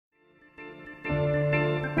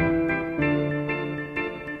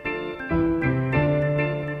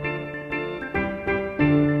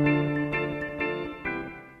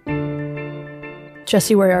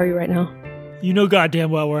Jesse, where are you right now? You know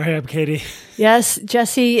goddamn well where I am, Katie. Yes,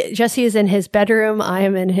 Jesse is in his bedroom. I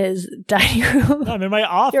am in his dining room. No, I'm in my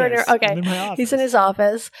office. Okay. I'm in my office. He's in his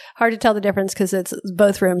office. Hard to tell the difference because it's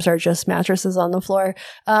both rooms are just mattresses on the floor.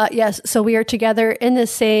 Yes, so we are together in the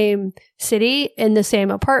same city, in the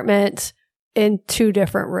same apartment, in 2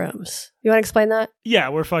 different rooms. You want to explain that? Yeah,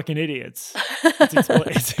 we're fucking idiots.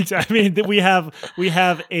 I mean, we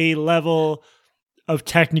have a level of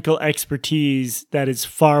technical expertise that is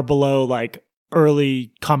far below like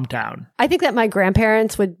early Cumtown. I think that my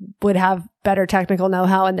grandparents would have better technical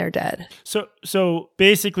know-how and they're dead. So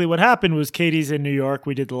basically what happened was Katie's in New York.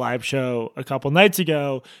 We did the live show a couple nights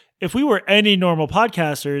ago. If we were any normal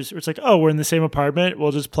podcasters, it's like, oh, we're in the same apartment.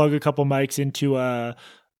 We'll just plug a couple mics into a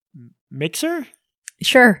mixer.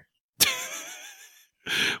 Sure.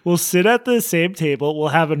 We'll sit at the same table. We'll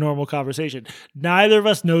have a normal conversation. Neither of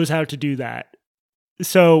us knows how to do that.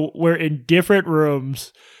 So we're in different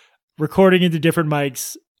rooms, recording into different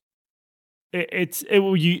mics. It's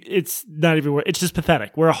not even worth. It's just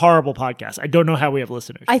pathetic. We're a horrible podcast. I don't know how we have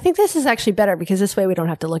listeners. I think this is actually better because this way we don't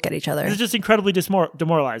have to look at each other. It's just incredibly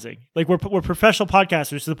demoralizing. Like we're professional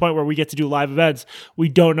podcasters to the point where we get to do live events. We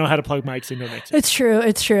don't know how to plug mics into a mixer. It's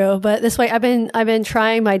true. But this way, I've been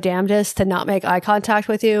trying my damnedest to not make eye contact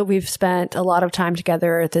with you. We've spent a lot of time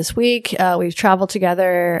together this week. We've traveled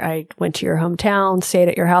together. I went to your hometown, stayed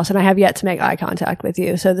at your house, and I have yet to make eye contact with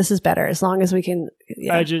you. So this is better as long as we can.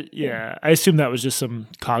 Yeah. I assume that was just some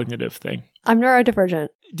cognitive thing. I'm neurodivergent.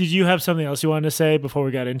 Did you have something else you wanted to say before we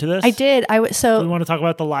got into this? I did. Do you want to talk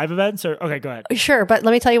about the live events? Okay, go ahead. Sure, but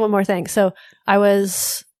let me tell you one more thing. So I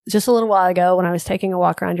was just a little while ago when I was taking a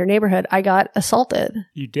walk around your neighborhood, I got assaulted.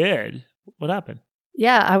 You did? What happened?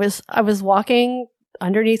 Yeah, I was walking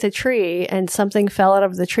underneath a tree and something fell out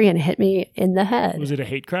of the tree and hit me in the head. Was it a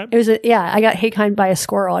hate crime? I got hate crime by a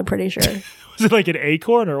squirrel, I'm pretty sure. Was it like an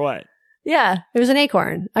acorn or what? Yeah, it was an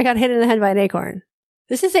acorn. I got hit in the head by an acorn.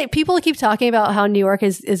 People keep talking about how New York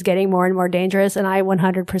is getting more and more dangerous, and I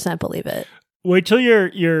 100% believe it. Wait till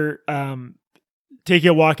you're taking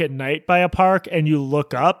a walk at night by a park and you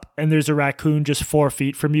look up and there's a raccoon just 4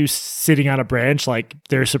 feet from you sitting on a branch, like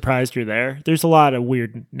they're surprised you're there. There's a lot of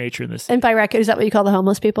weird nature in this. And by raccoon, is that what you call the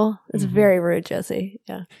homeless people? It's very rude, Jesse.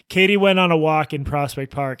 Yeah. Katie went on a walk in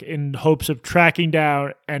Prospect Park in hopes of tracking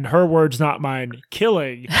down, and her words, not mine,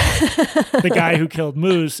 killing the guy who killed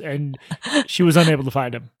Moose, and she was unable to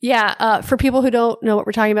find him. Yeah. For people who don't know what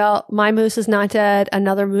we're talking about, my moose is not dead.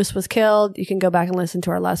 Another moose was killed. You can go back and listen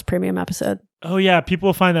to our last premium episode. Oh, yeah.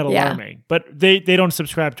 People find that alarming, but they don't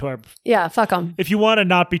subscribe to our... Yeah, fuck them. If you want to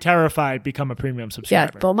not be terrified, become a premium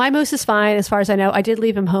subscriber. Yeah, well, my moose is fine as far as I know. I did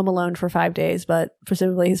leave him home alone for 5 days, but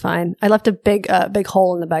presumably he's fine. I left a big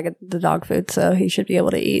hole in the bag of the dog food, so he should be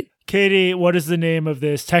able to eat. Katie, what is the name of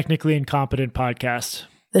this technically incompetent podcast?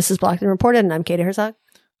 This is Blocked and Reported, and I'm Katie Herzog.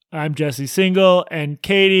 I'm Jesse Single, and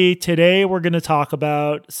Katie, today we're going to talk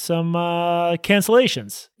about some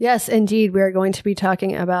cancellations. Yes, indeed. We are going to be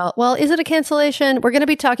talking about, well, is it a cancellation? We're going to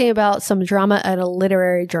be talking about some drama at a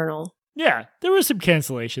literary journal. Yeah, there was some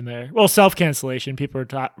cancellation there. Well, self-cancellation. People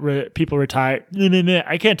retired.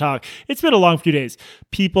 I can't talk. It's been a long few days.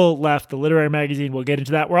 People left the literary magazine. We'll get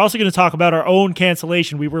into that. We're also going to talk about our own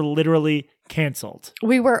cancellation. We were literally canceled.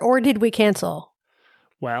 Or did we cancel?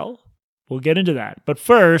 Well, we'll get into that. But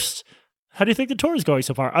first, how do you think the tour is going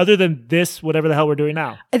so far? Other than this, whatever the hell we're doing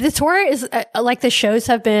now. The tour is, the shows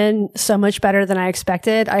have been so much better than I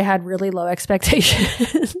expected. I had really low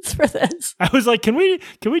expectations for this. I was like, can we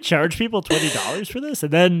charge people $20 for this?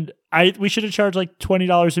 And then we should have charged like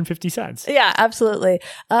 $20.50. Yeah, absolutely.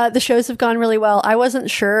 The shows have gone really well. I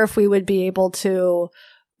wasn't sure if we would be able to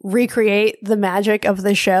recreate the magic of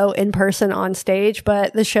the show in person on stage,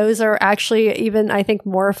 but the shows are actually even, I think,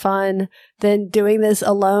 more fun than doing this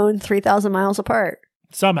alone 3,000 miles apart.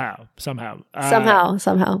 Somehow.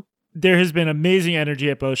 There has been amazing energy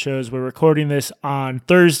at both shows. We're recording this on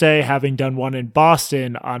Thursday, having done one in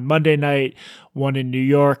Boston on Monday night, one in New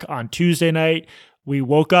York on Tuesday night. We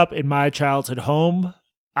woke up in my childhood home.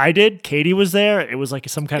 I did. Katie was there. It was like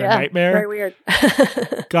some kind of nightmare. Very weird.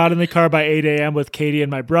 Got in the car by 8 a.m. with Katie and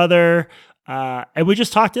my brother, and we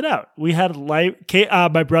just talked it out. We had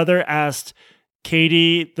my brother asked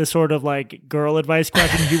Katie the sort of like girl advice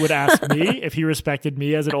question he would ask me if he respected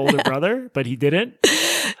me as an older brother, but he didn't.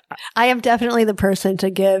 I am definitely the person to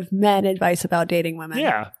give men advice about dating women.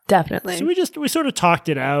 Yeah, definitely. So we sort of talked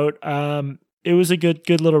it out. It was a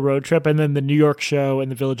good little road trip. And then the New York show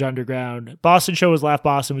and the Village Underground. Boston show was Laugh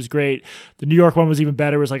Boston, was great. The New York one was even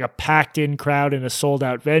better. It was like a packed in crowd in a sold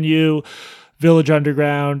out venue. Village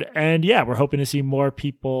Underground. And yeah, we're hoping to see more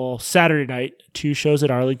people Saturday night, 2 shows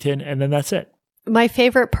at Arlington. And then that's it. My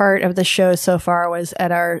favorite part of the show so far was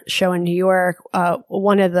at our show in New York. There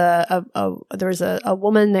was a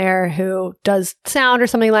woman there who does sound or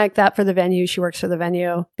something like that for the venue. She works for the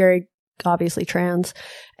venue, very obviously trans.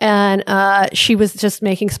 And she was just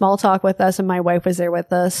making small talk with us, and my wife was there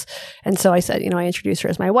with us. And so I said, I introduced her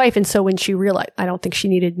as my wife. And so when she realized, I don't think she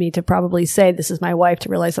needed me to probably say this is my wife to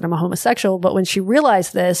realize that I'm a homosexual. But when she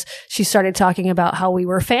realized this, she started talking about how we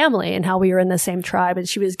were family and how we were in the same tribe. And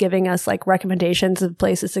she was giving us like recommendations of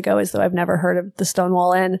places to go as though I've never heard of the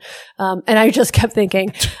Stonewall Inn. And I just kept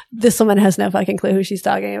thinking, this woman has no fucking clue who she's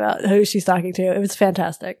talking about, who she's talking to. It was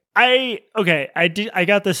fantastic. I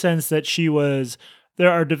got the sense that there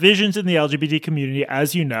are divisions in the LGBT community,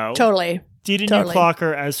 as you know. Totally. Didn't you clock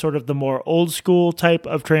her as sort of the more old school type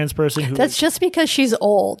of trans person? That's just because she's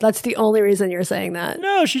old. That's the only reason you're saying that.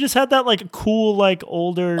 No, she just had that like cool, like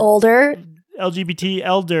older LGBT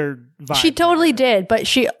elder vibe. She totally did, but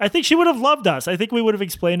I think she would have loved us. I think we would have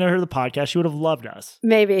explained to her the podcast. She would have loved us.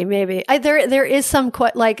 Maybe. There is some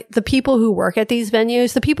like the people who work at these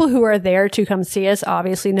venues, the people who are there to come see us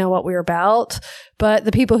obviously know what we're about, but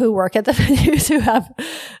the people who work at the venues who have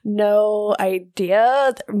no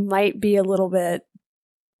idea might be a little bit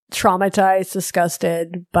traumatized,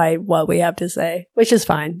 disgusted by what we have to say, which is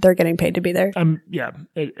fine. They're getting paid to be there. Yeah,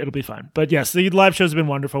 it'll be fine. But yes, the live shows have been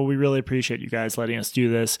wonderful. We really appreciate you guys letting us do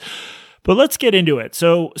this. But let's get into it.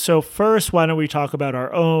 So first, why don't we talk about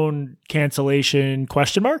our own cancellation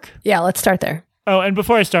question mark? Yeah, let's start there. Oh, and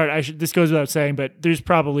before I start, this goes without saying, but there's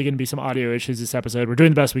probably going to be some audio issues this episode. We're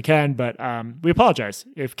doing the best we can, but we apologize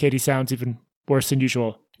if Katie sounds even worse than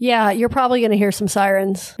usual. Yeah, you're probably going to hear some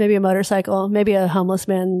sirens, maybe a motorcycle, maybe a homeless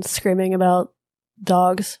man screaming about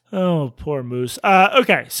dogs. Oh, poor Moose.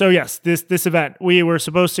 Okay, so yes, this event, we were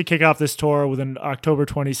supposed to kick off this tour with an October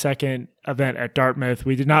 22nd event at Dartmouth.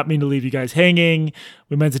 We did not mean to leave you guys hanging.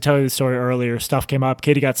 We meant to tell you the story earlier. Stuff came up.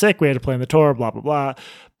 Katie got sick. We had to plan the tour, blah, blah, blah.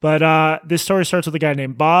 But this story starts with a guy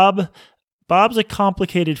named Bob. Bob's a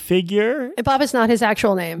complicated figure. And Bob is not his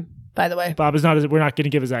actual name, by the way. Bob is not. We're not going to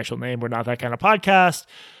give his actual name. We're not that kind of podcast.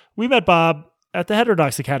 We met Bob at the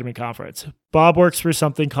Heterodox Academy conference. Bob works for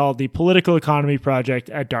something called the Political Economy Project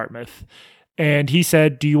at Dartmouth. And he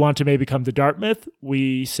said, do you want to maybe come to Dartmouth?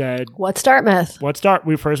 We said, what's Dartmouth? We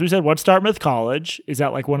said, what's Dartmouth College? Is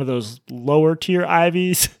that like one of those lower tier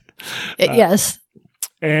Ivies? Yes.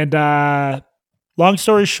 And long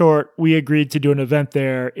story short, we agreed to do an event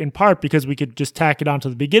there in part because we could just tack it on to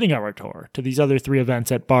the beginning of our tour, to these other 3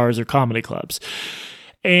 events at bars or comedy clubs.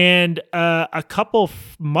 And a couple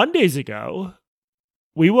Mondays ago,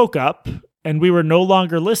 we woke up and we were no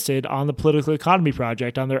longer listed on the Political Economy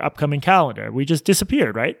Project on their upcoming calendar. We just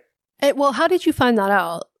disappeared, right? Well, how did you find that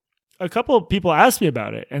out? A couple of people asked me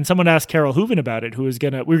about it, and someone asked Carol Hooven about it, we were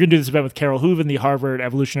going to do this event with Carol Hooven, the Harvard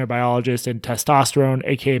evolutionary biologist and testosterone,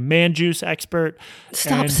 aka man juice expert.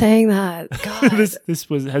 Stop saying that. God. this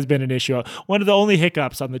has been an issue. One of the only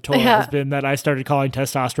hiccups on the tour has been that I started calling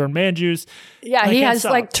testosterone man juice. Yeah, he has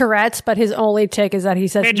like Tourette's, but his only tick is that he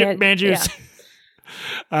says man juice.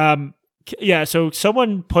 Yeah. So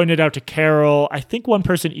someone pointed out to Carol, I think one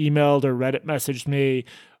person emailed or Reddit messaged me,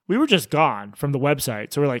 we were just gone from the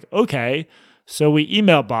website. So we're like, okay. So we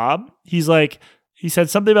emailed Bob. He said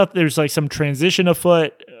something about there's like some transition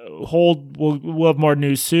afoot. We'll have more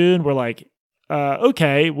news soon. We're like,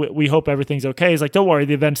 okay. We hope everything's okay. He's like, don't worry,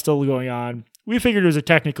 the event's still going on. We figured it was a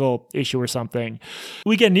technical issue or something.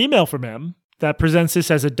 We get an email from him that presents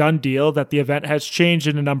this as a done deal, that the event has changed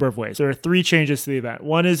in a number of ways. There are 3 changes to the event.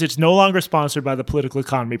 One is it's no longer sponsored by the Political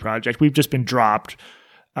Economy Project. We've just been dropped.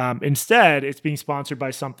 Instead, it's being sponsored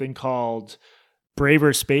by something called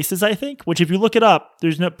Braver Spaces, I think, which if you look it up,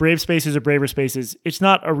 there's no Brave Spaces or Braver Spaces. It's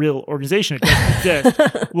not a real organization. It doesn't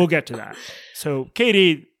exist. We'll get to that. So,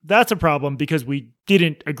 Katie, that's a problem because we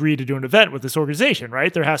didn't agree to do an event with this organization,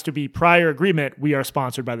 right? There has to be prior agreement. We are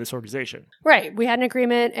sponsored by this organization. Right. We had an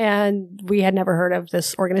agreement and we had never heard of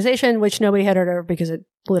this organization, which nobody had heard of because it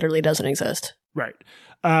literally doesn't exist. Right.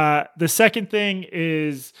 The second thing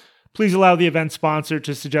is, please allow the event sponsor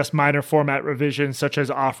to suggest minor format revisions, such as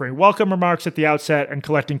offering welcome remarks at the outset and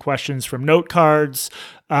collecting questions from note cards,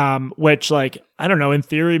 which, like, I don't know, in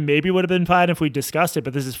theory, maybe would have been fine if we discussed it,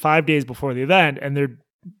 but this is 5 days before the event, and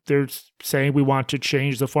they're saying we want to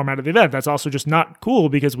change the format of the event. That's also just not cool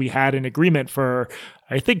because we had an agreement for,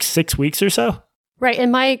 I think, 6 weeks or so. Right.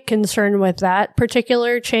 And my concern with that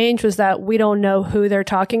particular change was that we don't know who they're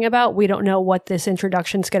talking about. We don't know what this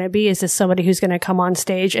introduction is going to be. Is this somebody who's going to come on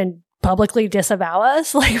stage and publicly disavow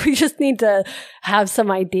us? Like, we just need to have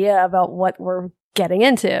some idea about what we're getting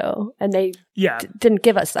into. And they didn't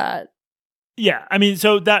give us that. Yeah, I mean,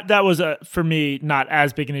 so that was for me not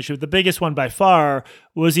as big an issue. The biggest one by far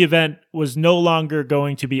was the event was no longer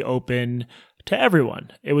going to be open to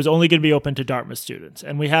everyone. It was only going to be open to Dartmouth students.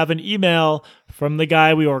 And we have an email from the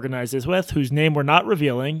guy we organized this with, whose name we're not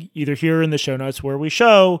revealing, either here or in the show notes, where we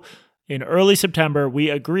show in early September, we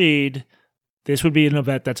agreed this would be an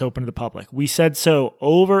event that's open to the public. We said so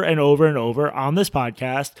over and over and over on this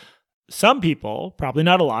podcast. Some people, probably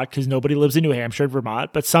not a lot because nobody lives in New Hampshire and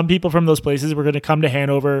Vermont, but some people from those places were going to come to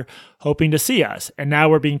Hanover hoping to see us. And now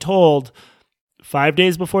we're being told 5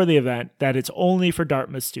 days before the event that it's only for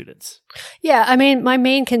Dartmouth students. Yeah, I mean, my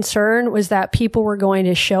main concern was that people were going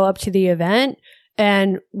to show up to the event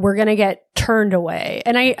and we're going to get turned away.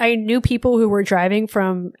 And I knew people who were driving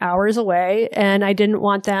from hours away, and I didn't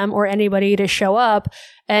want them or anybody to show up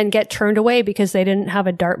and get turned away because they didn't have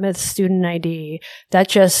a Dartmouth student ID. That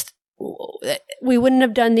just, we wouldn't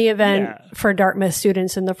have done the event for Dartmouth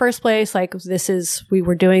students in the first place. Like we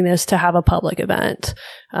were doing this to have a public event.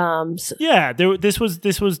 This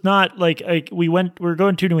was not like we're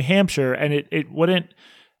going to New Hampshire, and it wouldn't,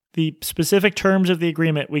 the specific terms of the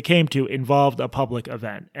agreement we came to involved a public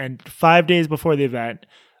event. And 5 days before the event,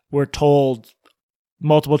 we're told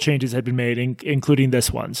multiple changes had been made, including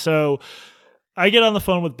this one. So I get on the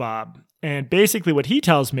phone with Bob, and basically what he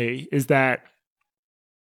tells me is that,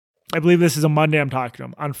 I believe this is a Monday I'm talking to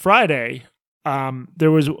him. On Friday,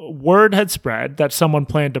 there was word had spread that someone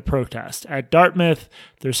planned to protest. At Dartmouth,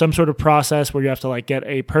 there's some sort of process where you have to get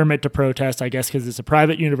a permit to protest, I guess because it's a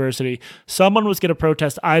private university. Someone was going to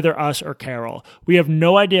protest either us or Carol. We have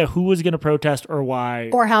no idea who was going to protest or why.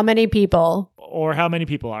 Or how many people. Or how many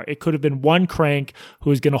people are. It could have been one crank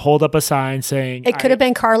who was going to hold up a sign saying... It could have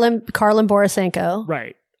been Karlin Borisenko.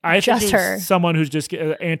 Right. I think it was someone who's just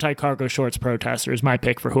anti-cargo shorts protester is my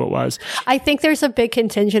pick for who it was. I think there's a big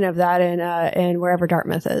contingent of that in wherever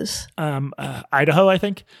Dartmouth is. Idaho, I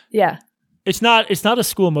think. Yeah. It's not a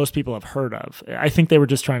school most people have heard of. I think they were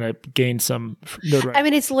just trying to gain some notoriety. I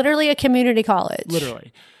mean, it's literally a community college.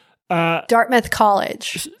 Literally. Dartmouth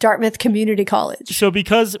College. Dartmouth Community College. So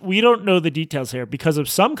because we don't know the details here, because of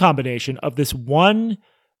some combination of this one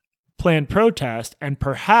planned protest, and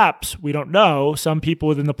perhaps, we don't know, some people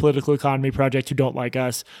within the Political Economy Project who don't like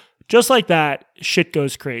us, just like that, shit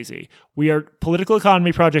goes crazy. Political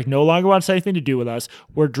Economy Project no longer wants anything to do with us.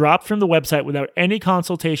 We're dropped from the website without any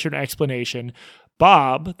consultation or explanation.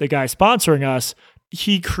 Bob, the guy sponsoring us,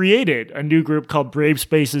 he created a new group called Brave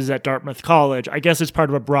Spaces at Dartmouth College. I guess it's part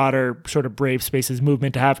of a broader sort of Brave Spaces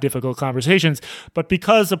movement to have difficult conversations. But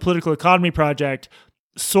because the Political Economy Project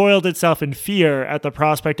soiled itself in fear at the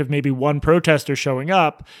prospect of maybe one protester showing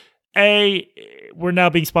up, we're now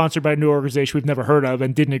being sponsored by a new organization we've never heard of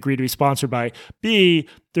and didn't agree to be sponsored by. B,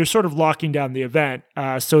 they're sort of locking down the event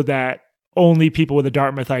so that only people with a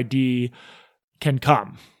Dartmouth ID can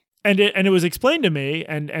come. And it was explained to me,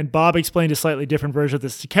 and Bob explained a slightly different version of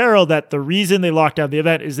this to Carol, that the reason they locked down the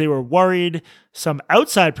event is they were worried some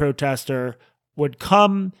outside protester would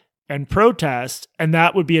come and protest, and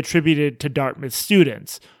that would be attributed to Dartmouth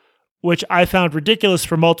students, which I found ridiculous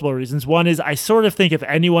for multiple reasons. One is I sort of think if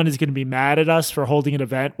anyone is going to be mad at us for holding an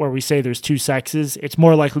event where we say there's two sexes, it's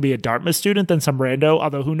more likely to be a Dartmouth student than some rando,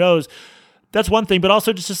 although who knows. That's one thing, but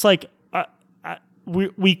also just like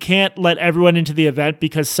we can't let everyone into the event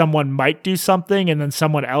because someone might do something and then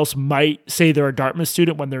someone else might say they're a Dartmouth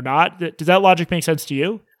student when they're not. Does that logic make sense to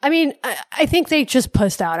you? I mean, I think they just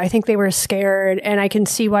pussed out. I think they were scared, and I can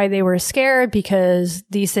see why they were scared because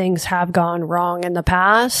these things have gone wrong in the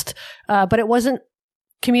past, but it wasn't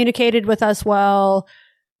communicated with us well.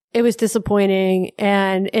 It was disappointing.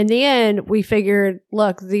 And in the end, we figured,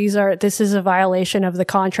 look, this is a violation of the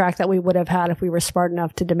contract that we would have had if we were smart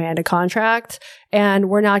enough to demand a contract. And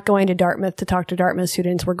we're not going to Dartmouth to talk to Dartmouth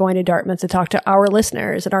students. We're going to Dartmouth to talk to our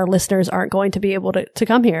listeners, and our listeners aren't going to be able to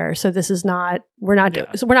come here. So this is not, we're not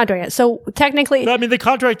doing it. So technically, I mean, the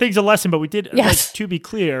contract thing's a lesson, but we did, yes. To be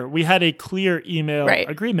clear, we had a clear email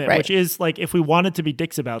agreement, which is like, if we wanted to be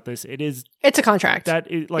dicks about this, it's a contract.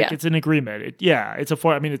 That is it's an agreement.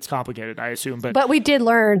 It's complicated, I assume, but we did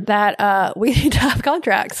learn that we need to have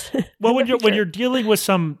contracts. Well, when you're dealing with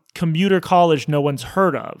some commuter college no one's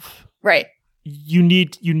heard of, right? You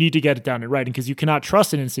need to get it down in writing because you cannot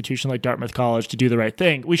trust an institution like Dartmouth College to do the right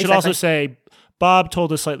thing. We should also say Bob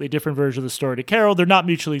told a slightly different version of the story to Carol. They're not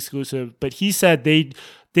mutually exclusive, but he said they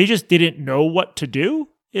just didn't know what to do.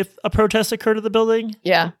 if a protest occurred at the building.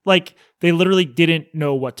 Yeah. Like, they literally didn't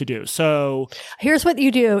know what to do. So here's what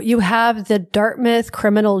you do. You have the Dartmouth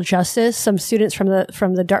Criminal Justice. Some students from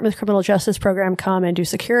the Dartmouth Criminal Justice program come and do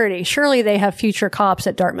security. Surely they have future cops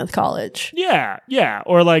at Dartmouth College. Yeah. Yeah.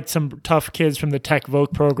 Or like some tough kids from the Tech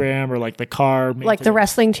Voc program or like the car. Like the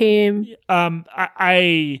wrestling team.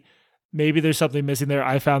 I maybe there's something missing there.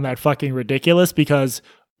 I found that fucking ridiculous because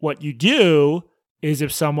what you do is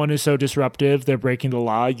if someone is so disruptive, they're breaking the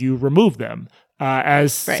law, you remove them.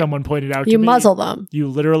 As someone pointed out to me. You muzzle them.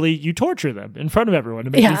 You torture them in front of everyone to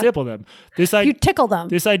make an example of them. You tickle them.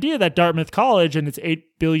 This idea that Dartmouth College and its $8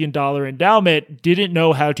 billion endowment didn't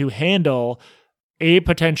know how to handle a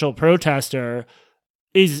potential protester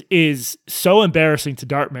is so embarrassing to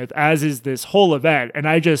Dartmouth, as is this whole event. And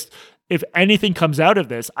if anything comes out of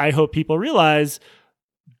this, I hope people realize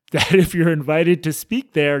that if you're invited to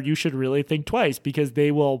speak there, you should really think twice, because they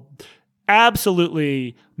will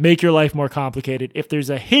absolutely make your life more complicated if there's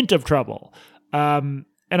a hint of trouble. And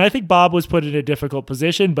I think Bob was put in a difficult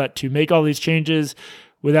position, but to make all these changes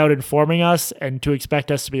without informing us and to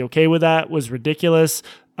expect us to be okay with that was ridiculous.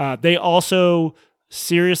 They also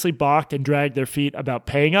seriously balked and dragged their feet about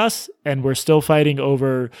paying us, and we're still fighting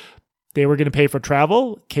over they were going to pay for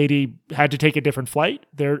travel. Katie had to take a different flight.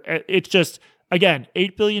 It's just, again,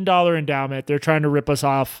 $8 billion endowment. They're trying to rip us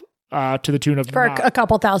off to the tune of for a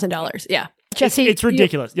couple $1,000s. Yeah. Jesse, it's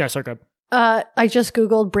ridiculous. Yeah, sorry, go ahead. I just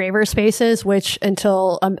Googled Braver Spaces, which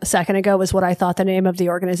until a second ago was what I thought the name of the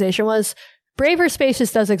organization was. Braver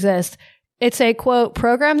Spaces does exist. It's a, quote,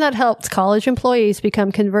 program that helps college employees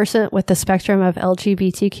become conversant with the spectrum of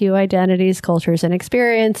LGBTQ identities, cultures, and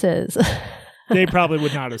experiences. They probably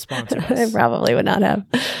would not have sponsored us. They probably would not have.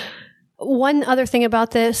 One other thing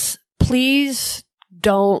about this, please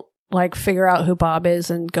don't figure out who Bob is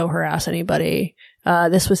and go harass anybody.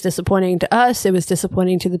 This was disappointing to us. It was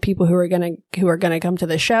disappointing to the people who are gonna come to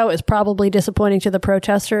the show. It's probably disappointing to the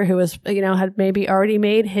protester who was, had maybe already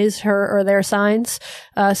made his, her, or their signs.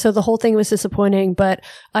 So the whole thing was disappointing, but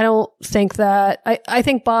I don't think that, I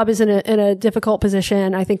think Bob is in a difficult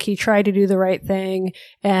position. I think he tried to do the right thing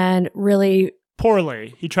and really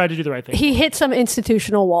poorly. He tried to do the right thing. He hit some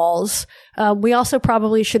institutional walls. We also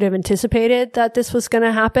probably should have anticipated that this was going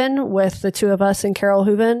to happen with the two of us and Carol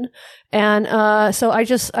Hooven. And so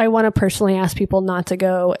I want to personally ask people not to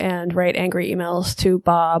go and write angry emails to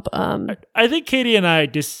Bob. I think Katie and I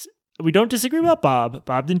we don't disagree about Bob.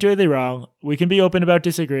 Bob didn't do anything wrong. We can be open about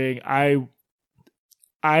disagreeing.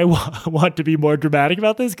 I want to be more dramatic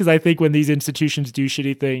about this because I think when these institutions do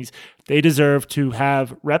shitty things, they deserve to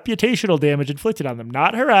have reputational damage inflicted on them.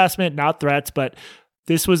 Not harassment, not threats, but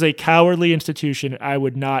this was a cowardly institution. I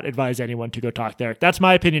would not advise anyone to go talk there. That's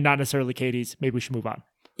my opinion, not necessarily Katie's. Maybe we should move on.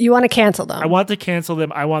 You want to cancel them? I want to cancel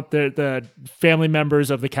them. I want the family members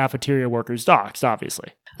of the cafeteria workers doxxed, obviously.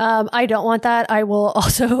 I don't want that. I will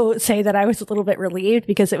also say that I was a little bit relieved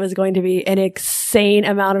because it was going to be an insane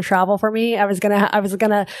amount of travel for me. I was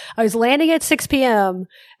landing at 6 p.m.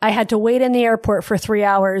 I had to wait in the airport for 3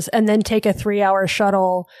 hours and then take a 3-hour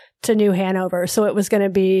shuttle to New Hanover. So it was going to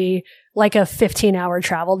be like a 15-hour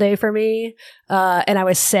travel day for me. And I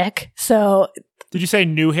was sick. So did you say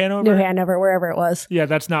New Hanover? New Hanover, wherever it was. Yeah,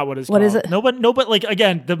 that's not what it's called. What is it? No, but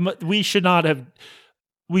again, we should not have.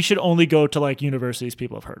 We should only go to universities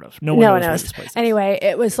people have heard of. No one knows these places. Anyway,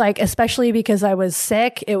 it was especially because I was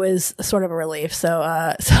sick, it was sort of a relief.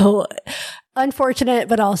 So unfortunate,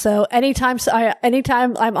 but also anytime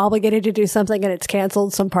I'm obligated to do something and it's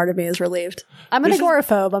canceled, some part of me is relieved. I'm an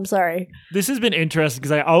agoraphobe. I'm sorry. This has been interesting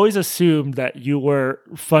because I always assumed that you were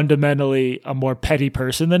fundamentally a more petty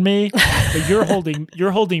person than me, but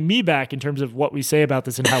you're holding me back in terms of what we say about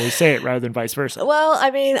this and how we say it rather than vice versa. Well,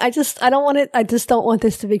 I mean, I just don't want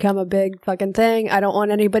this to become a big fucking thing. I don't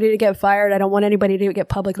want anybody to get fired. I don't want anybody to get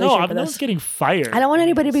publicly shamed for this. No one's getting fired. I don't want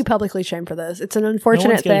anybody to be publicly shamed for this. It's an unfortunate no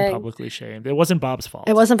one's thing. Getting publicly shamed. It wasn't Bob's fault.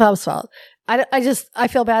 It wasn't Bob's fault. I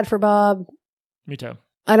feel bad for Bob. Me too.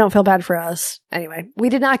 I don't feel bad for us. Anyway, we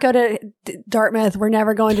did not go to Dartmouth. We're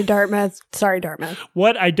never going to Dartmouth. Sorry, Dartmouth.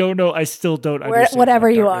 What? I don't know. I still don't understand. Whatever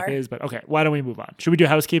what you Dartmouth are. is, but okay, why don't we move on? Should we do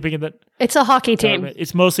housekeeping? It's a hockey team. Dartmouth?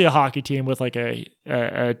 It's mostly a hockey team with a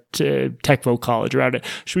Tech Voc college around it.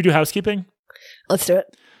 Should we do housekeeping? Let's do it.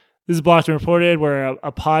 This is Blocked and Reported. We're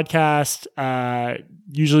a podcast,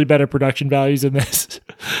 usually better production values than this.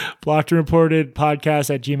 Blocked and Reported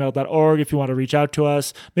podcast at gmail.org if you want to reach out to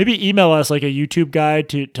us. Maybe email us like a YouTube guide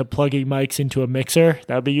to plugging mics into a mixer.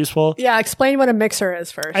 That would be useful. Yeah, explain what a mixer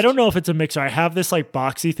is first. I don't know if it's a mixer. I have this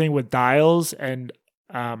boxy thing with dials and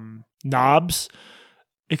knobs.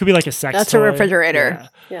 It could be like a sex That's toy. a refrigerator.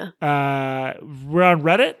 Yeah. We're on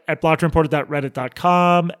Reddit at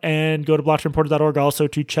blotchreported.reddit.com and go to blotchreported.org also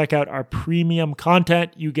to check out our premium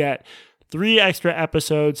content. You get 3 extra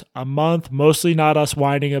episodes a month, mostly not us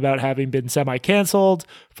whining about having been semi-canceled,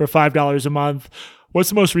 for $5 a month. What's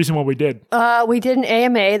the most recent one we did? We did an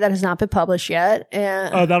AMA that has not been published yet.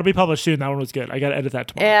 And that'll be published soon. That one was good. I got to edit that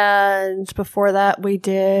tomorrow. And before that, we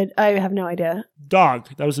did, I have no idea. Dog.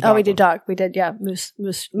 That was a dog. Oh, we did one. dog. We did, yeah. Moose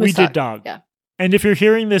We dog. did dog. Yeah. And if you're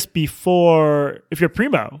hearing this before, if you're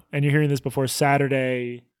primo and you're hearing this before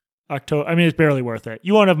Saturday, October, I mean, it's barely worth it.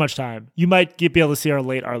 You won't have much time. You might be able to see our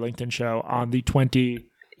late Arlington show on the 29th.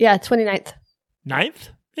 Yeah, 29th.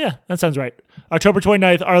 9th? Yeah, that sounds right. October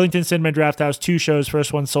 29th, Arlington Cinnamon Draft House, 2 shows.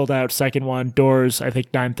 First one sold out. Second one, doors, I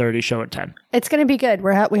think 9:30, show at 10. It's going to be good.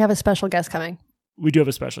 We have a special guest coming. We do have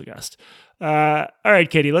a special guest. All right,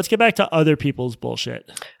 Katie, let's get back to other people's bullshit.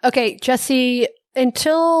 Okay, Jesse,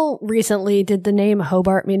 until recently, did the name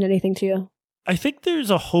Hobart mean anything to you? I think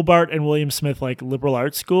there's a Hobart and William Smith like liberal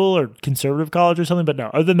arts school or conservative college or something, but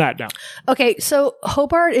no, other than that, no. Okay, so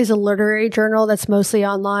Hobart is a literary journal that's mostly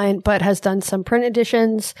online, but has done some print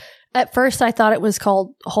editions. At first, I thought it was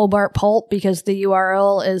called Hobart Pulp because the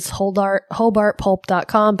URL is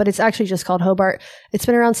hobartpulp.com, but it's actually just called Hobart. It's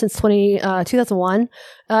been around since 2001.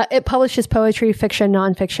 It publishes poetry, fiction,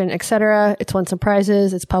 nonfiction, etc. It's won some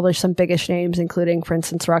prizes. It's published some biggish names, including, for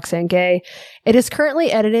instance, Roxane Gay. It is currently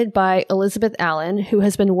edited by Elizabeth Allen, who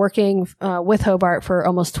has been working with Hobart for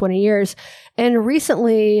almost 20 years. And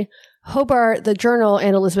recently, Hobart, the journal,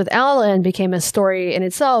 and Elizabeth Allen became a story in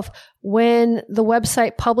itself when the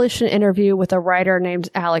website published an interview with a writer named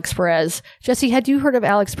Alex Perez. Jesse, had you heard of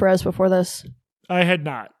Alex Perez before this? I had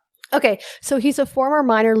not. Okay, so he's a former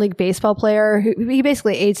minor league baseball player who he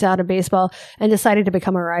basically aged out of baseball and decided to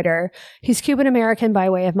become a writer. He's Cuban-American by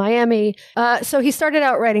way of Miami. So he started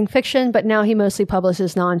out writing fiction, but now he mostly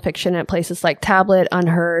publishes nonfiction at places like Tablet,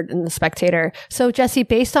 Unheard, and The Spectator. So Jesse,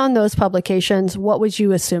 based on those publications, what would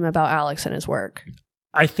you assume about Alex and his work?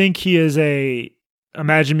 I think he is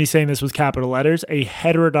imagine me saying this with capital letters, a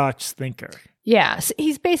heterodox thinker. Yes,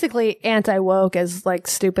 he's basically anti-woke, as like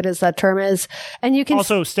stupid as that term is. And you can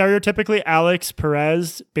also stereotypically Alex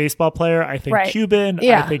Perez, baseball player, I think right. Cuban,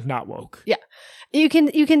 yeah. I think not woke. Yeah. You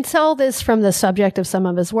can tell this from the subject of some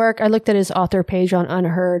of his work. I looked at his author page on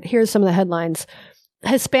Unheard. Here's some of the headlines.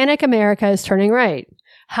 Hispanic America is turning right.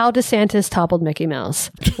 How DeSantis toppled Mickey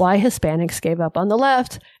Mouse. Why Hispanics gave up on the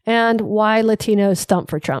left. And why Latinos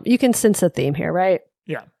stumped for Trump. You can sense the theme here, right?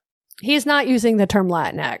 Yeah. He's not using the term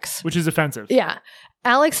Latinx. Which is offensive. Yeah.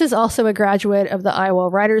 Alex is also a graduate of the Iowa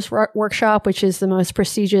Writers Workshop, which is the most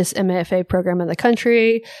prestigious MFA program in the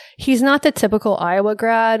country. He's not the typical Iowa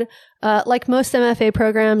grad. Like most MFA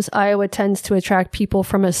programs, Iowa tends to attract people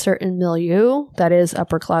from a certain milieu, that is,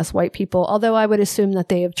 upper-class white people, although I would assume that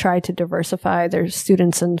they have tried to diversify their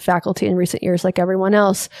students and faculty in recent years like everyone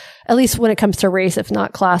else, at least when it comes to race, if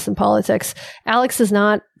not class and politics. Alex is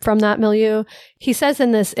not from that milieu. He says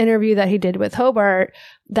in this interview that he did with Hobart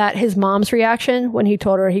that his mom's reaction when he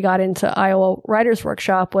told her he got into Iowa Writers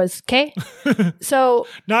Workshop was K. So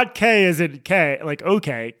not K as in K, like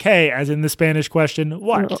okay, K as in the Spanish question,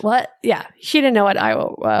 what? What? Yeah, she didn't know what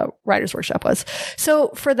Iowa Writers Workshop was. So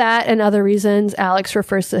for that and other reasons, Alex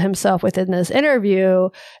refers to himself within this interview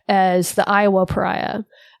as the Iowa pariah.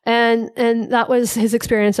 And that was his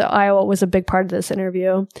experience at Iowa was a big part of this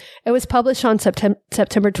interview. It was published on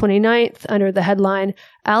September 29th under the headline,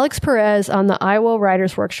 Alex Perez on the Iowa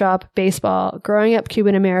Writers Workshop, Baseball, Growing Up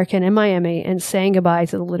Cuban-American in Miami and Saying Goodbye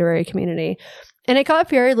to the Literary Community. And it got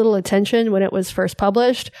very little attention when it was first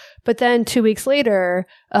published. But then 2 weeks later,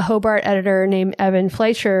 a Hobart editor named Evan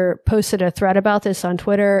Fleischer posted a thread about this on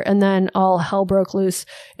Twitter, and then all hell broke loose,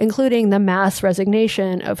 including the mass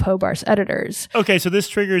resignation of Hobart's editors. Okay, so this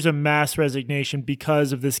triggers a mass resignation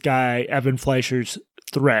because of this guy, Evan Fleischer's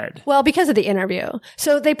thread. Well, because of the interview.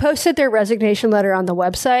 So they posted their resignation letter on the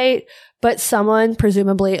website, but someone,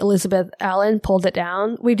 presumably Elizabeth Allen, pulled it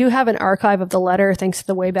down. We do have an archive of the letter thanks to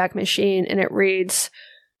the Wayback Machine, and it reads,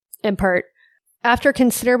 in part, after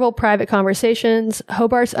considerable private conversations,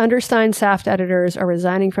 Hobart's undersigned staff editors are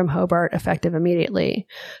resigning from Hobart effective immediately.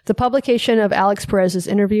 The publication of Alex Perez's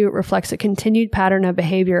interview reflects a continued pattern of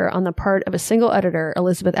behavior on the part of a single editor,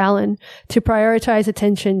 Elizabeth Allen, to prioritize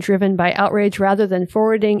attention driven by outrage rather than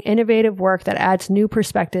forwarding innovative work that adds new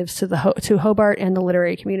perspectives to Hobart and the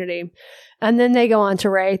literary community. And then they go on to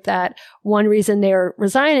write that one reason they are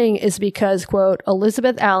resigning is because, quote,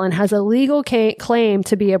 Elizabeth Allen has a legal claim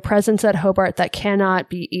to be a presence at Hobart that cannot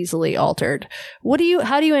be easily altered. How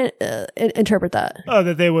do you interpret that? Oh,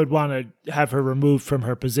 that they would want to have her removed from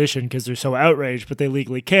her position because they're so outraged, but they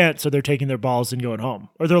legally can't, so they're taking their balls and going home.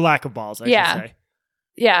 Or their lack of balls, I should say.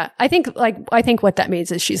 Yeah. I think what that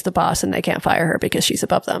means is she's the boss and they can't fire her because she's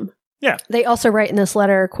above them. Yeah. They also write in this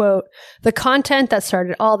letter, quote, the content that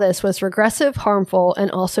started all this was regressive, harmful, and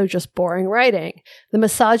also just boring writing. The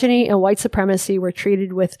misogyny and white supremacy were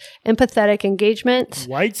treated with empathetic engagement.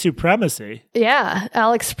 White supremacy? Yeah.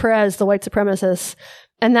 Alex Perez, the white supremacist.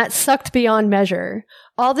 And that sucked beyond measure.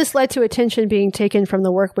 All this led to attention being taken from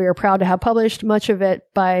the work we are proud to have published, much of it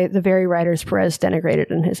by the very writers Perez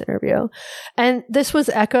denigrated in his interview. And this was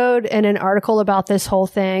echoed in an article about this whole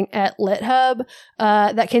thing at LitHub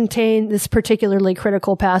that contained this particularly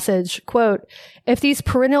critical passage, quote, if these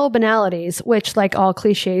perennial banalities, which like all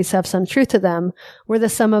cliches have some truth to them, were the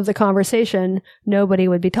sum of the conversation, nobody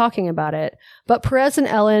would be talking about it. But Perez and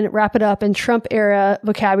Ellen wrap it up in Trump-era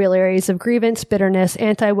vocabularies of grievance, bitterness,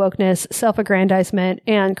 anti-wokeness, self-aggrandizement,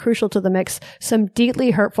 and, crucial to the mix, some deeply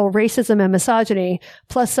hurtful racism and misogyny,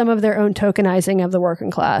 plus some of their own tokenizing of the working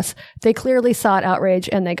class. They clearly sought outrage,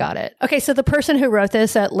 and they got it. Okay, so the person who wrote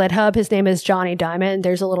this at LitHub, his name is Johnny Diamond.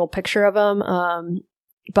 There's a little picture of him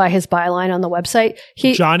by his byline on the website.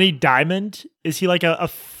 Johnny Diamond? Is he like a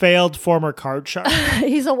failed former card shark?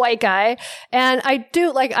 He's a white guy. And I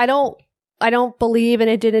don't believe in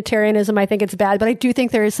identitarianism. I think it's bad, but I do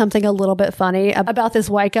think there is something a little bit funny about this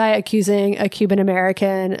white guy accusing a Cuban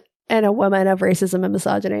American and a woman of racism and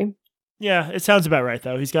misogyny. Yeah, it sounds about right,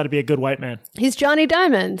 though. He's got to be a good white man. He's Johnny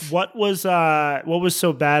Diamond. What was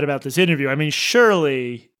so bad about this interview? I mean,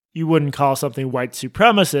 surely you wouldn't call something white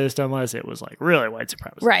supremacist unless it was like really white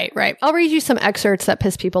supremacist. Right. I'll read you some excerpts that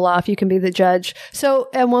piss people off. You can be the judge. So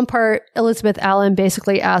at one part, Elizabeth Allen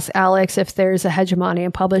basically asks Alex if there's a hegemony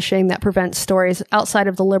in publishing that prevents stories outside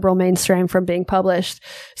of the liberal mainstream from being published.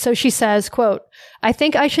 So she says, quote, I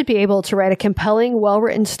think I should be able to write a compelling,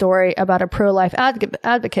 well-written story about a pro-life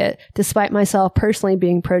advocate, despite myself personally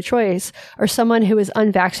being pro-choice, or someone who is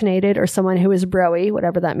unvaccinated, or someone who is bro-y,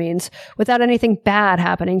 whatever that means, without anything bad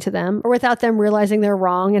happening to them, or without them realizing they're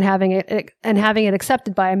wrong and having it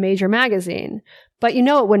accepted by a major magazine. But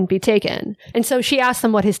it wouldn't be taken. And so she asked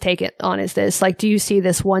them what his take on is this. Like, do you see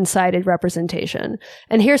this one-sided representation?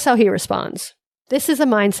 And here's how he responds. This is a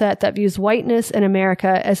mindset that views whiteness in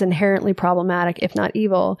America as inherently problematic, if not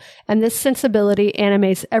evil, and this sensibility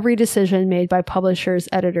animates every decision made by publishers,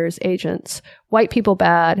 editors, agents. White people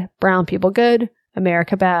bad, brown people good,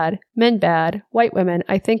 America bad, men bad, white women,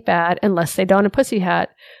 I think bad, unless they don a pussy hat.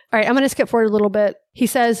 All right, I'm going to skip forward a little bit. He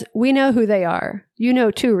says, we know who they are. You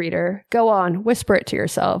know too, reader. Go on, whisper it to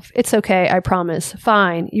yourself. It's okay, I promise.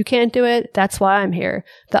 Fine, you can't do it. That's why I'm here.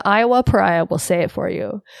 The Iowa pariah will say it for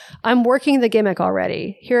you. I'm working the gimmick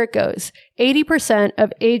already. Here it goes. 80%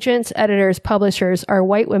 of agents, editors, publishers are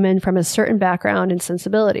white women from a certain background and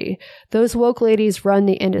sensibility. Those woke ladies run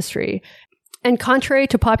the industry. And contrary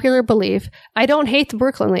to popular belief, I don't hate the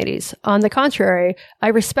Brooklyn ladies. On the contrary, I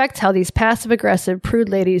respect how these passive-aggressive, prude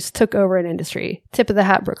ladies took over an industry. Tip of the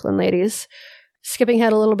hat, Brooklyn ladies. Skipping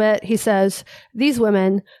ahead a little bit, he says, these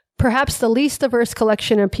women, perhaps the least diverse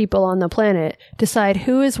collection of people on the planet, decide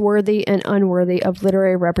who is worthy and unworthy of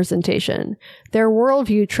literary representation. Their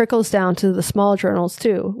worldview trickles down to the small journals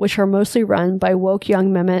too, which are mostly run by woke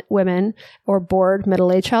young women or bored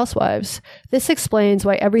middle-aged housewives. This explains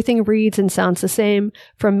why everything reads and sounds the same,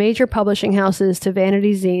 from major publishing houses to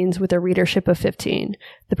vanity zines with a readership of 15.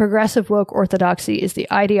 The progressive woke orthodoxy is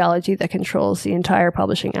the ideology that controls the entire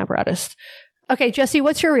publishing apparatus. Okay, Jesse,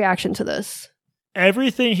 what's your reaction to this?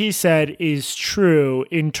 Everything he said is true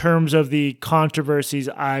in terms of the controversies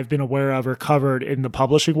I've been aware of or covered in the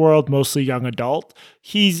publishing world, mostly young adult.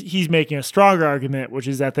 He's making a stronger argument, which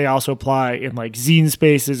is that they also apply in like zine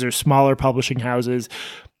spaces or smaller publishing houses.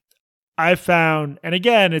 I've found, and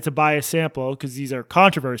again, it's a biased sample because these are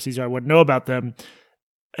controversies, or I wouldn't know about them,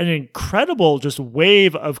 an incredible just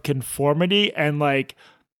wave of conformity and like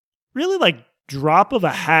really like drop of a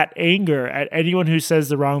hat anger at anyone who says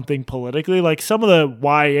the wrong thing politically. Like some of the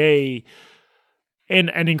YA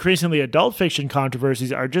and increasingly adult fiction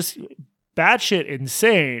controversies are just batshit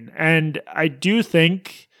insane. And I do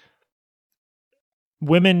think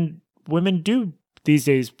women do these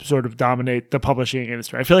days sort of dominate the publishing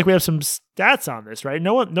industry. I feel like we have some stats on this, right?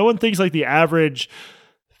 No one thinks like the average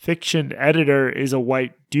fiction editor is a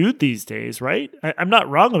white dude these days, right? I'm not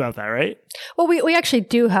wrong about that, right? Well, we actually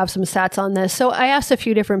do have some stats on this. So I asked a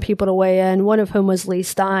few different people to weigh in, one of whom was Lee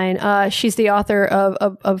Stein. She's the author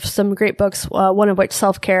of some great books, one of which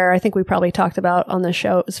Self-Care, I think we probably talked about on the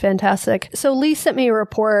show. It was fantastic. So Lee sent me a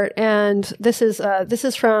report, and this is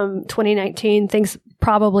from 2019. Things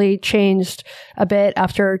probably changed a bit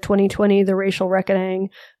after 2020, the racial reckoning.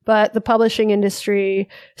 But the publishing industry,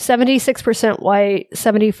 76% white,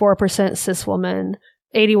 74% cis woman,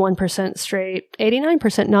 81% straight,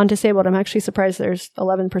 89% non-disabled. I'm actually surprised there's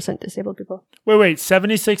 11% disabled people. Wait,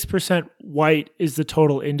 76% white is the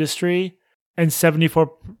total industry and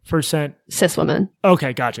 74% cis women.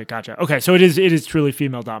 Okay, gotcha. Okay, so it is truly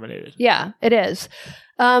female dominated. Yeah, it is.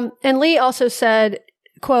 And Lee also said,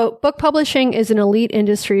 quote, book publishing is an elite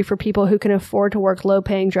industry for people who can afford to work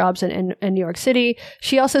low-paying jobs in New York City.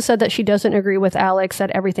 She also said that she doesn't agree with Alex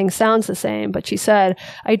that everything sounds the same, but she said,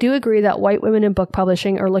 I do agree that white women in book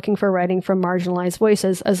publishing are looking for writing from marginalized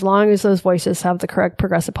voices as long as those voices have the correct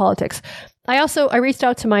progressive politics. I reached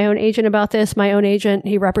out to my own agent about this. My own agent,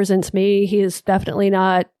 he represents me. He is definitely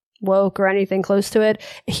not woke or anything close to it.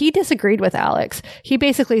 He disagreed with Alex. He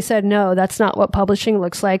basically said, no, that's not what publishing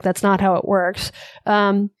looks like. That's not how it works.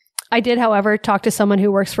 I did, however, talk to someone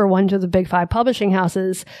who works for one of the big 5 publishing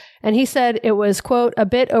houses, and he said it was, quote, a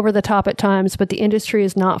bit over the top at times, but the industry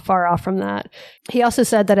is not far off from that. He also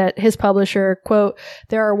said that at his publisher, quote,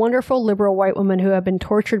 there are wonderful liberal white women who have been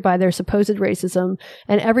tortured by their supposed racism,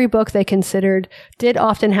 and every book they considered did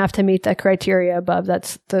often have to meet that criteria above.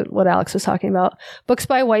 That's what Alex was talking about. Books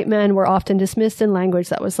by white men were often dismissed in language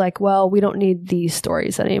that was like, well, we don't need these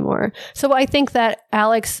stories anymore. So I think that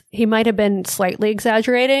Alex, he might have been slightly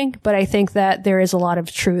exaggerating, but I think that there is a lot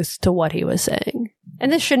of truth to what he was saying.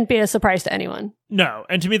 And this shouldn't be a surprise to anyone. No.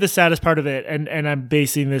 And to me, the saddest part of it, and I'm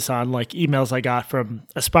basing this on like emails I got from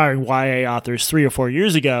aspiring YA authors 3 or 4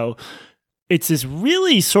 years ago, it's this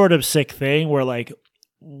really sort of sick thing where like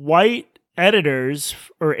white editors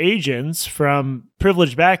or agents from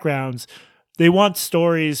privileged backgrounds, they want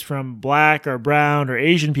stories from Black or brown or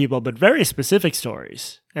Asian people, but very specific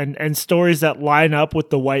stories and stories that line up with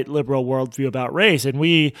the white liberal worldview about race. And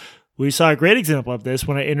we saw a great example of this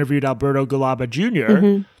when I interviewed Alberto Galaba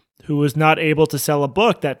Jr., who was not able to sell a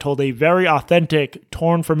book that told a very authentic,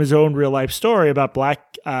 torn from his own real-life story about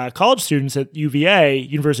Black college students at UVA,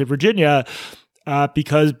 University of Virginia,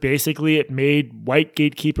 because basically it made white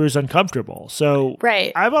gatekeepers uncomfortable. So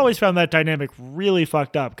right. I've always found that dynamic really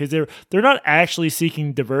fucked up because they're not actually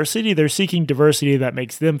seeking diversity. They're seeking diversity that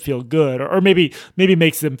makes them feel good or maybe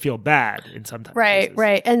makes them feel bad in some cases.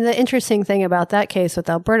 Right. And the interesting thing about that case with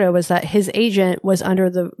Alberto was that his agent was under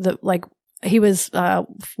the like, he was,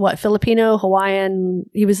 Filipino, Hawaiian,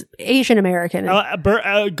 he was Asian American.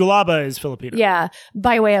 Galaba is Filipino. Yeah,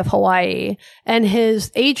 by way of Hawaii. And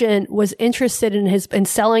his agent was interested in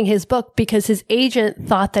selling his book because his agent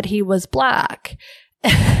thought that he was Black.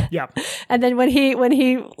 Yeah. And then when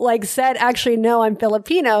he like said, actually, no, I'm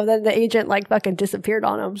Filipino, then the agent like fucking disappeared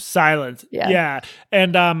on him. Silent. Yeah.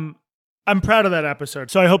 And, I'm proud of that episode.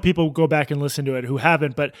 So I hope people go back and listen to it who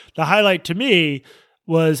haven't. But the highlight to me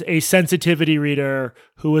was a sensitivity reader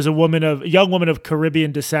who was a young woman of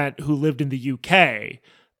Caribbean descent who lived in the UK.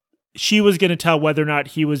 She was going to tell whether or not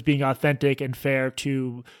he was being authentic and fair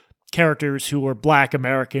to characters who were Black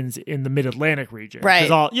Americans in the Mid-Atlantic region. Right.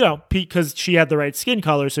 Because she had the right skin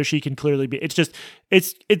color, so she can clearly be. It's just,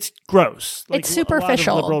 it's gross. Like, it's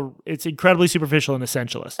superficial. It's incredibly superficial and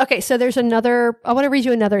essentialist. Okay, so there's I want to read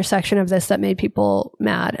you another section of this that made people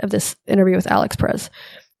mad of this interview with Alex Perez.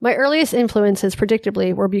 My earliest influences,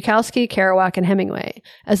 predictably, were Bukowski, Kerouac, and Hemingway.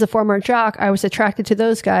 As a former jock, I was attracted to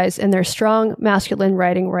those guys and their strong, masculine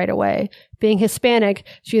writing right away. Being Hispanic,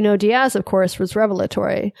 Junot Diaz, of course, was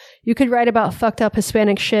revelatory. You could write about fucked up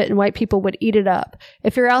Hispanic shit and white people would eat it up.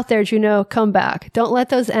 If you're out there, Junot, come back. Don't let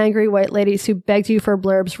those angry white ladies who begged you for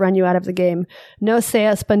blurbs run you out of the game. No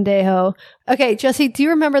seas pendejo. Okay, Jesse, do you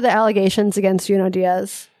remember the allegations against Junot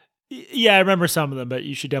Diaz? Yeah, I remember some of them, but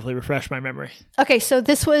you should definitely refresh my memory. Okay, so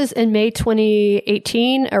this was in May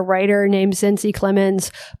 2018. A writer named Zinzi Clemens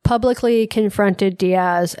publicly confronted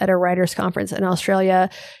Diaz at a writers' conference in Australia.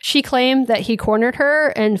 She claimed that he cornered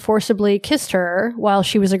her and forcibly kissed her while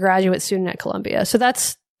she was a graduate student at Columbia. So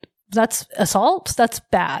that's assault. That's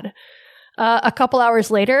bad. A couple hours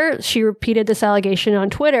later, she repeated this allegation on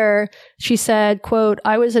Twitter. She said, quote,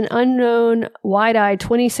 I was an unknown, wide-eyed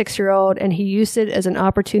 26-year-old, and he used it as an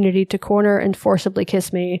opportunity to corner and forcibly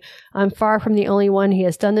kiss me. I'm far from the only one he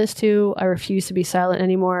has done this to. I refuse to be silent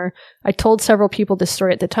anymore. I told several people this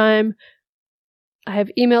story at the time. I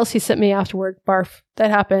have emails he sent me afterward. Barf.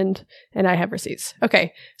 That happened. And I have receipts.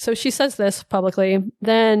 Okay. So she says this publicly.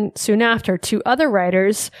 Then soon after, two other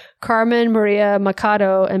writers, Carmen Maria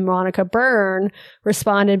Machado and Monica Byrne,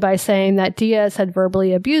 responded by saying that Diaz had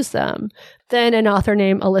verbally abused them. Then an author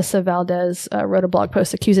named Alyssa Valdez wrote a blog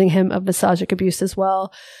post accusing him of misogynistic abuse as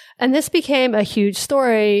well. And this became a huge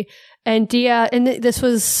story. And Diaz, this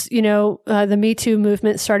was, the Me Too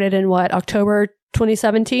movement started in October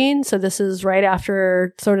 2017. So this is right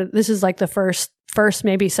after this is like the first,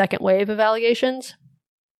 maybe second wave of allegations.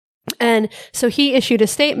 And so he issued a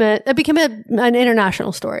statement that became an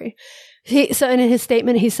international story. So in his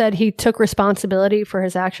statement, he said he took responsibility for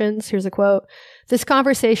his actions. Here's a quote. "This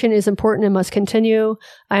conversation is important and must continue.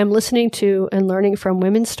 I am listening to and learning from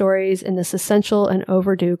women's stories in this essential and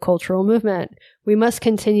overdue cultural movement. We must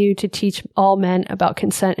continue to teach all men about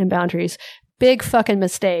consent and boundaries." Big fucking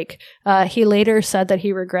mistake. He later said that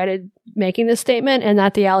he regretted making this statement and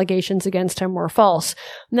that the allegations against him were false.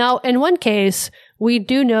 Now, in one case, we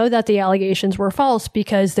do know that the allegations were false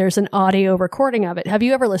because there's an audio recording of it. Have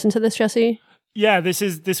you ever listened to this, Jesse? Yeah, this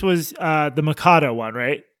was the Mikado one,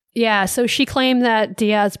 right? Yeah, so she claimed that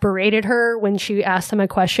Diaz berated her when she asked him a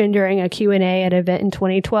question during a Q&A at an event in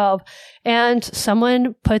 2012. And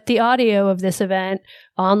someone put the audio of this event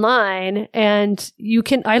online, and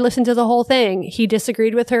I listened to the whole thing. He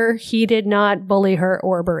disagreed with her. He did not bully her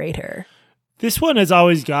or berate her. This one has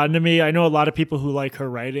always gotten to me. I know a lot of people who like her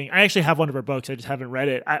writing. I actually have one of her books. I just haven't read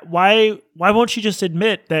it. Why won't she just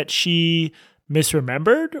admit that she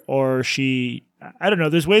misremembered, or I don't know.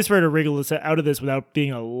 There's ways for her to wriggle this out of this without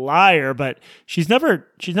being a liar, but she's never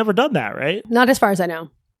done that, right? Not as far as I know.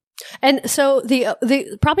 And so the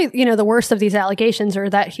probably, the worst of these allegations are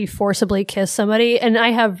that he forcibly kissed somebody. And I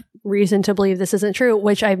have reason to believe this isn't true,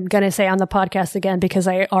 which I'm going to say on the podcast again, because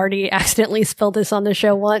I already accidentally spilled this on the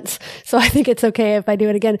show once. So I think it's okay if I do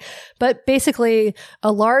it again. But basically,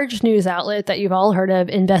 a large news outlet that you've all heard of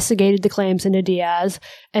investigated the claims into Diaz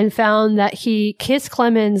and found that he kissed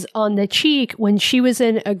Clemens on the cheek when she was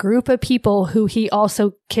in a group of people who he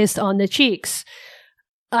also kissed on the cheeks.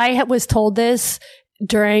 I was told this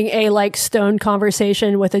during a stone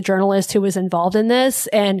conversation with a journalist who was involved in this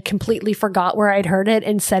and completely forgot where I'd heard it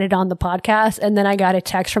and said it on the podcast. And then I got a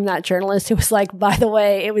text from that journalist who was like, "By the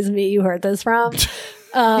way, it was me you heard this from."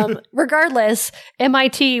 Regardless,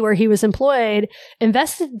 MIT, where he was employed,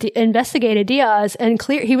 investigated Diaz and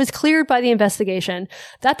he was cleared by the investigation.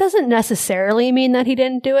 That doesn't necessarily mean that he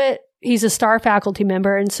didn't do it. He's a star faculty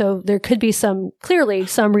member, and so there could be clearly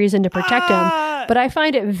some reason to protect him. But I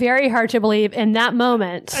find it very hard to believe in that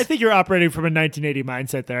moment. I think you're operating from a 1980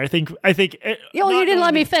 mindset there. I think. You didn't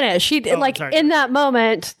let me finish. In that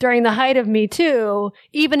moment, during the height of Me Too,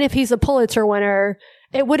 even if he's a Pulitzer winner,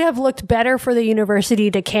 it would have looked better for the university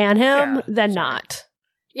to can him than not.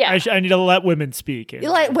 Yeah, I need to let women speak.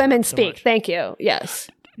 Let women speak. Thank you. Yes.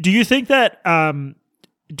 Do you think that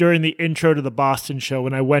during the intro to the Boston show,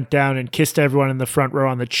 when I went down and kissed everyone in the front row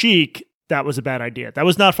on the cheek, that was a bad idea? That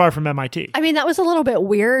was not far from MIT. I mean, that was a little bit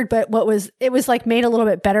weird, but it was made a little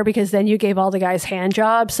bit better because then you gave all the guys hand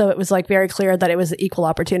jobs. So it was very clear that it was equal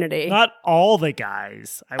opportunity. Not all the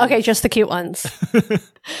guys. Okay, just the cute ones.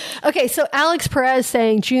 Okay, so Alex Perez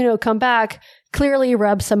saying, "Juno, come back," clearly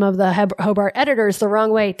rubbed some of the Hobart editors the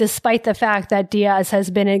wrong way, despite the fact that Diaz has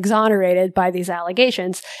been exonerated by these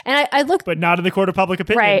allegations. And I looked, but not in the court of public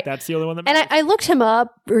opinion. Right. That's the only one that matters. And I looked him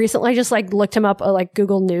up recently. I just looked him up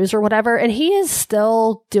Google News or whatever, and he is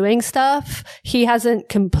still doing stuff. He hasn't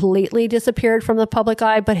completely disappeared from the public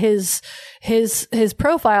eye, but his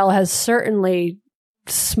profile has certainly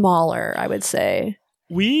smaller, I would say.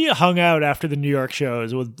 We hung out after the New York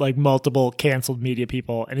shows with multiple canceled media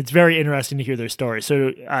people, and it's very interesting to hear their stories.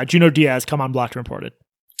 So Juno Diaz, come on Blocked and Reported.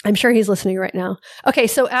 I'm sure he's listening right now. Okay,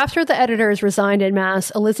 so after the editors resigned en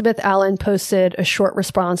masse, Elizabeth Allen posted a short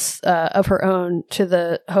response of her own to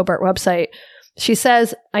the Hobart website. She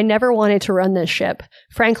says, "I never wanted to run this ship.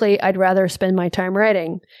 Frankly, I'd rather spend my time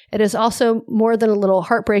writing. It is also more than a little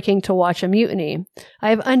heartbreaking to watch a mutiny.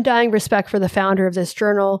 I have undying respect for the founder of this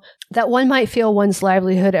journal. That one might feel one's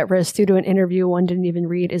livelihood at risk due to an interview one didn't even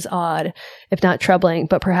read is odd, if not troubling,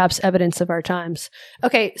 but perhaps evidence of our times."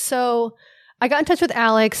 Okay, so I got in touch with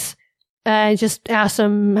Alex. I just asked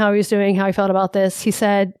him how he was doing, how he felt about this. He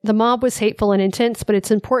said, the mob was hateful and intense, but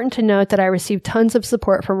it's important to note that I received tons of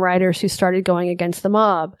support from writers who started going against the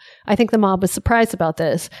mob. I think the mob was surprised about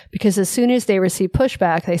this because as soon as they received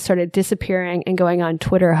pushback, they started disappearing and going on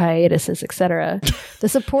Twitter hiatuses, etc. The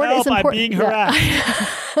support is important. I'm being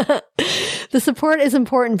harassed. The support is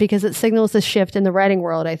important because it signals a shift in the writing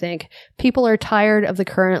world, I think. People are tired of the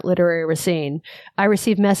current literary scene. I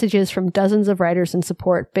received messages from dozens of writers in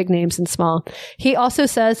support, big names and small. He also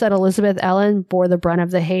says that Elizabeth Ellen bore the brunt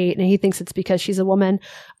of the hate, and he thinks it's because she's a woman.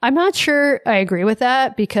 I'm not sure I agree with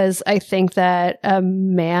that because I think that a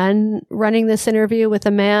man running this interview with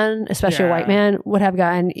a man, especially a white man, would have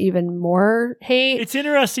gotten even more hate. It's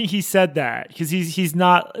interesting he said that because he's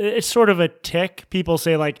not, it's sort of a tick. People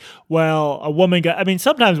say like, well, a woman got, I mean,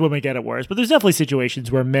 sometimes women get it worse, but there's definitely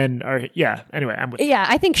situations where men are, anyway, I'm with you. Yeah,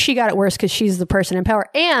 I think she got it worse because she's the person in power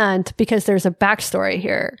and because there's a backstory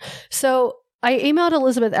here. So I emailed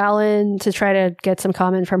Elizabeth Allen to try to get some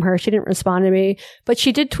comment from her. She didn't respond to me, but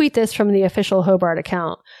she did tweet this from the official Hobart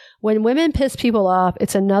account. When women piss people off,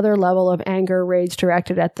 it's another level of anger, rage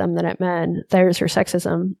directed at them than at men. There's her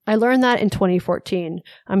sexism. I learned that in 2014.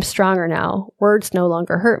 I'm stronger now. Words no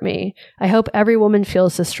longer hurt me. I hope every woman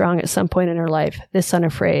feels this strong at some point in her life. This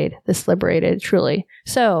unafraid, this liberated, truly.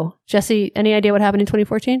 So, Jesse, any idea what happened in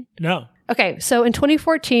 2014? No. Okay, so in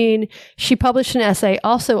 2014, she published an essay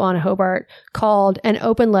also on Hobart called An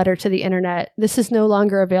Open Letter to the Internet. This is no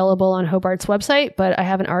longer available on Hobart's website, but I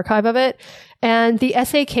have an archive of it. And the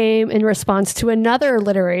essay came in response to another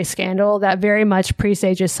literary scandal that very much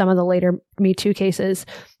presages some of the later Me Too cases.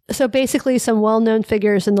 So basically, some well-known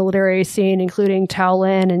figures in the literary scene, including Tao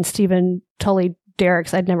Lin and Stephen Tully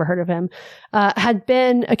Derricks, I'd never heard of him, had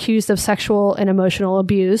been accused of sexual and emotional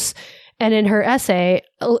abuse. And in her essay,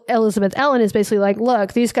 Elizabeth Ellen is basically like,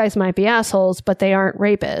 look, these guys might be assholes, but they aren't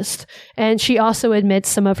rapists. And she also admits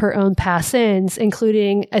some of her own past sins,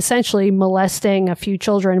 including essentially molesting a few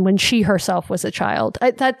children when she herself was a child.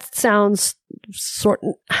 That sounds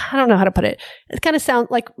I don't know how to put it. It kind of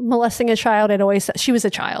sounds like molesting a child. She was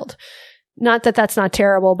a child. Not that that's not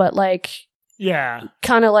terrible, but like, yeah,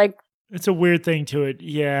 kind of like, it's a weird thing to it.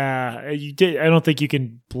 Yeah. I don't think you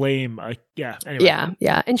can blame. Anyway.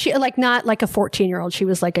 Yeah. And she not like a 14-year-old. She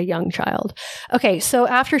was like a young child. Okay. So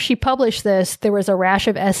after she published this, there was a rash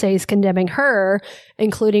of essays condemning her,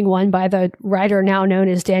 including one by the writer now known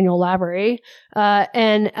as Daniel Lavery.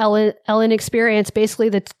 And Ellen experienced basically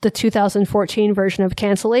the 2014 version of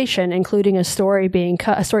cancellation, including a story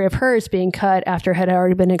of hers being cut after it had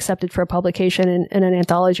already been accepted for publication in an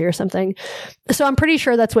anthology or something. So I'm pretty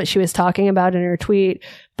sure that's what she was talking about in her tweet.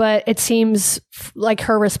 But it seems like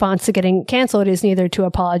her response to getting canceled is neither to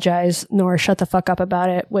apologize nor shut the fuck up about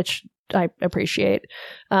it, which I appreciate.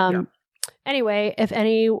 Anyway, if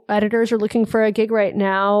any editors are looking for a gig right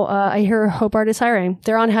now, I hear Hobart is hiring.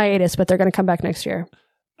 They're on hiatus, but they're going to come back next year.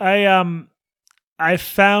 I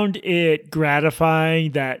found it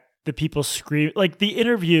gratifying that the people scream, like the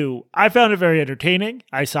interview, I found it very entertaining.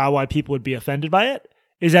 I saw why people would be offended by it.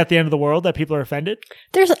 Is that the end of the world that people are offended?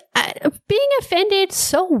 There's being offended.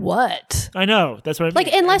 So what? I know. That's what I mean.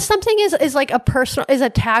 Like, unless something is like is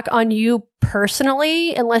attack on you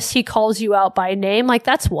personally, unless he calls you out by name, like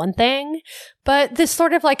that's one thing. But this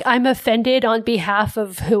sort of like, I'm offended on behalf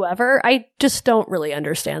of whoever, I just don't really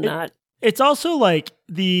understand that. It's also like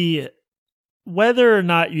whether or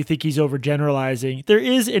not you think he's overgeneralizing, there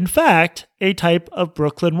is, in fact, a type of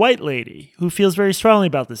Brooklyn white lady who feels very strongly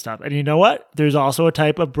about this stuff. And you know what? There's also a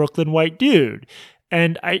type of Brooklyn white dude.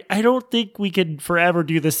 And I don't think we can forever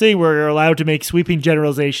do this thing where you're allowed to make sweeping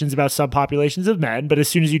generalizations about subpopulations of men, but as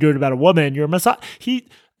soon as you do it about a woman, you're a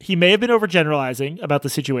He may have been overgeneralizing about the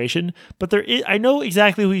situation, but I know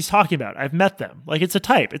exactly who he's talking about. I've met them. Like, it's a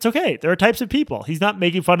type. It's okay. There are types of people. He's not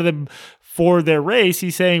making fun of them for their race.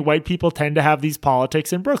 He's saying white people tend to have these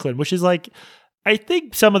politics in Brooklyn, which is like, I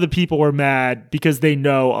think some of the people were mad because they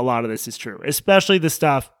know a lot of this is true, especially the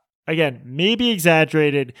stuff, again, maybe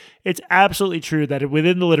exaggerated. It's absolutely true that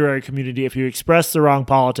within the literary community, if you express the wrong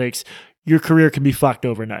politics, your career can be fucked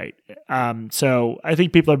overnight. So I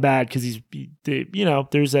think people are mad because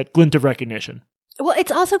there's that glint of recognition. Well,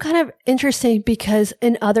 it's also kind of interesting because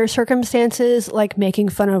in other circumstances, like making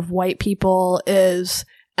fun of white people is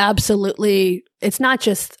absolutely, it's not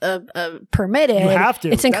just permitted. You have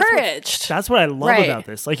to. It's encouraged. That's what I love about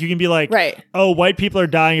this. Like, you can be like, oh, white people are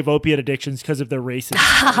dying of opiate addictions because of their racism,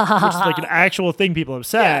 which is like an actual thing people have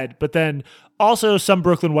said. Yeah. But then also some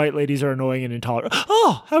Brooklyn white ladies are annoying and intolerant.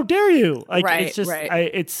 Oh, how dare you? Like, it's just,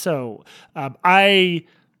 it's so,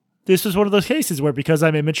 this was one of those cases where because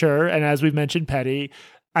I'm immature and as we've mentioned, petty,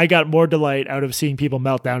 I got more delight out of seeing people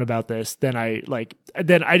melt down about this than I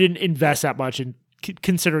didn't invest that much in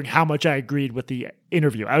considering how much I agreed with the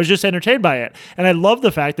interview. I was just entertained by it. And I love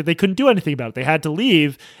the fact that they couldn't do anything about it. They had to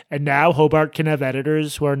leave. And now Hobart can have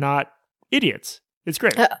editors who are not idiots. It's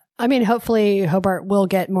great. Hopefully Hobart will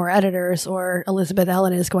get more editors, or Elizabeth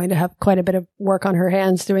Ellen is going to have quite a bit of work on her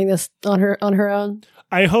hands doing this on her own.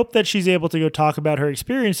 I hope that she's able to go talk about her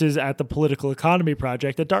experiences at the Political Economy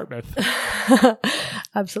Project at Dartmouth.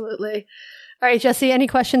 Absolutely. All right, Jesse, any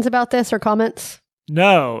questions about this or comments?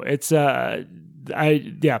 No, it's that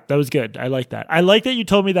was good. I like that. I like that you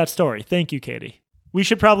told me that story. Thank you, Katie. We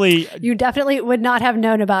should probably... You definitely would not have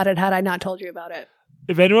known about it had I not told you about it.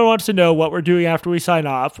 If anyone wants to know what we're doing after we sign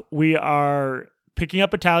off, we are picking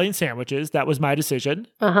up Italian sandwiches. That was my decision.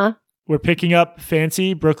 Uh-huh. We're picking up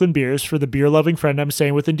fancy Brooklyn beers for the beer-loving friend I'm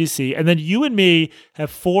staying with in D.C. And then you and me have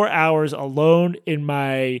 4 hours alone in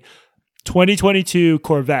my 2022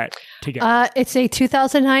 Corvette together. It's a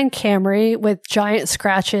 2009 Camry with giant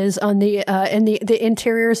scratches on the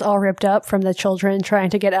interior's all ripped up from the children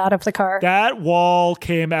trying to get out of the car. That wall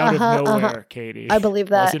came out of nowhere, Katie. I believe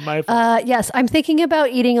that. Wasn't my fault. Yes, I'm thinking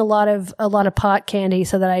about eating a lot of pot candy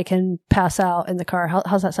so that I can pass out in the car.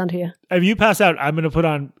 How's that sound to you? If you pass out, I'm going to put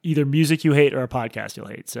on either music you hate or a podcast you'll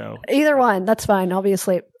hate. So either one, that's fine. I'll be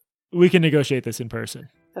asleep. We can negotiate this in person.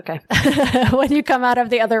 Okay. When you come out of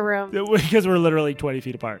the other room. Because we're literally 20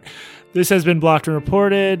 feet apart. This has been Blocked and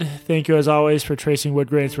Reported. Thank you, as always, for Tracing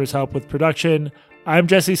Woodgrains for his help with production. I'm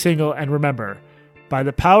Jesse Singal, and remember, by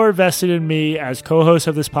the power vested in me as co-host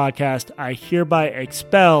of this podcast, I hereby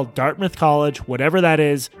expel Dartmouth College, whatever that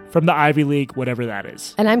is, from the Ivy League, whatever that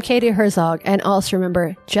is. And I'm Katie Herzog. And also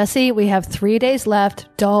remember, Jesse, we have 3 days left.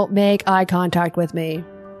 Don't make eye contact with me.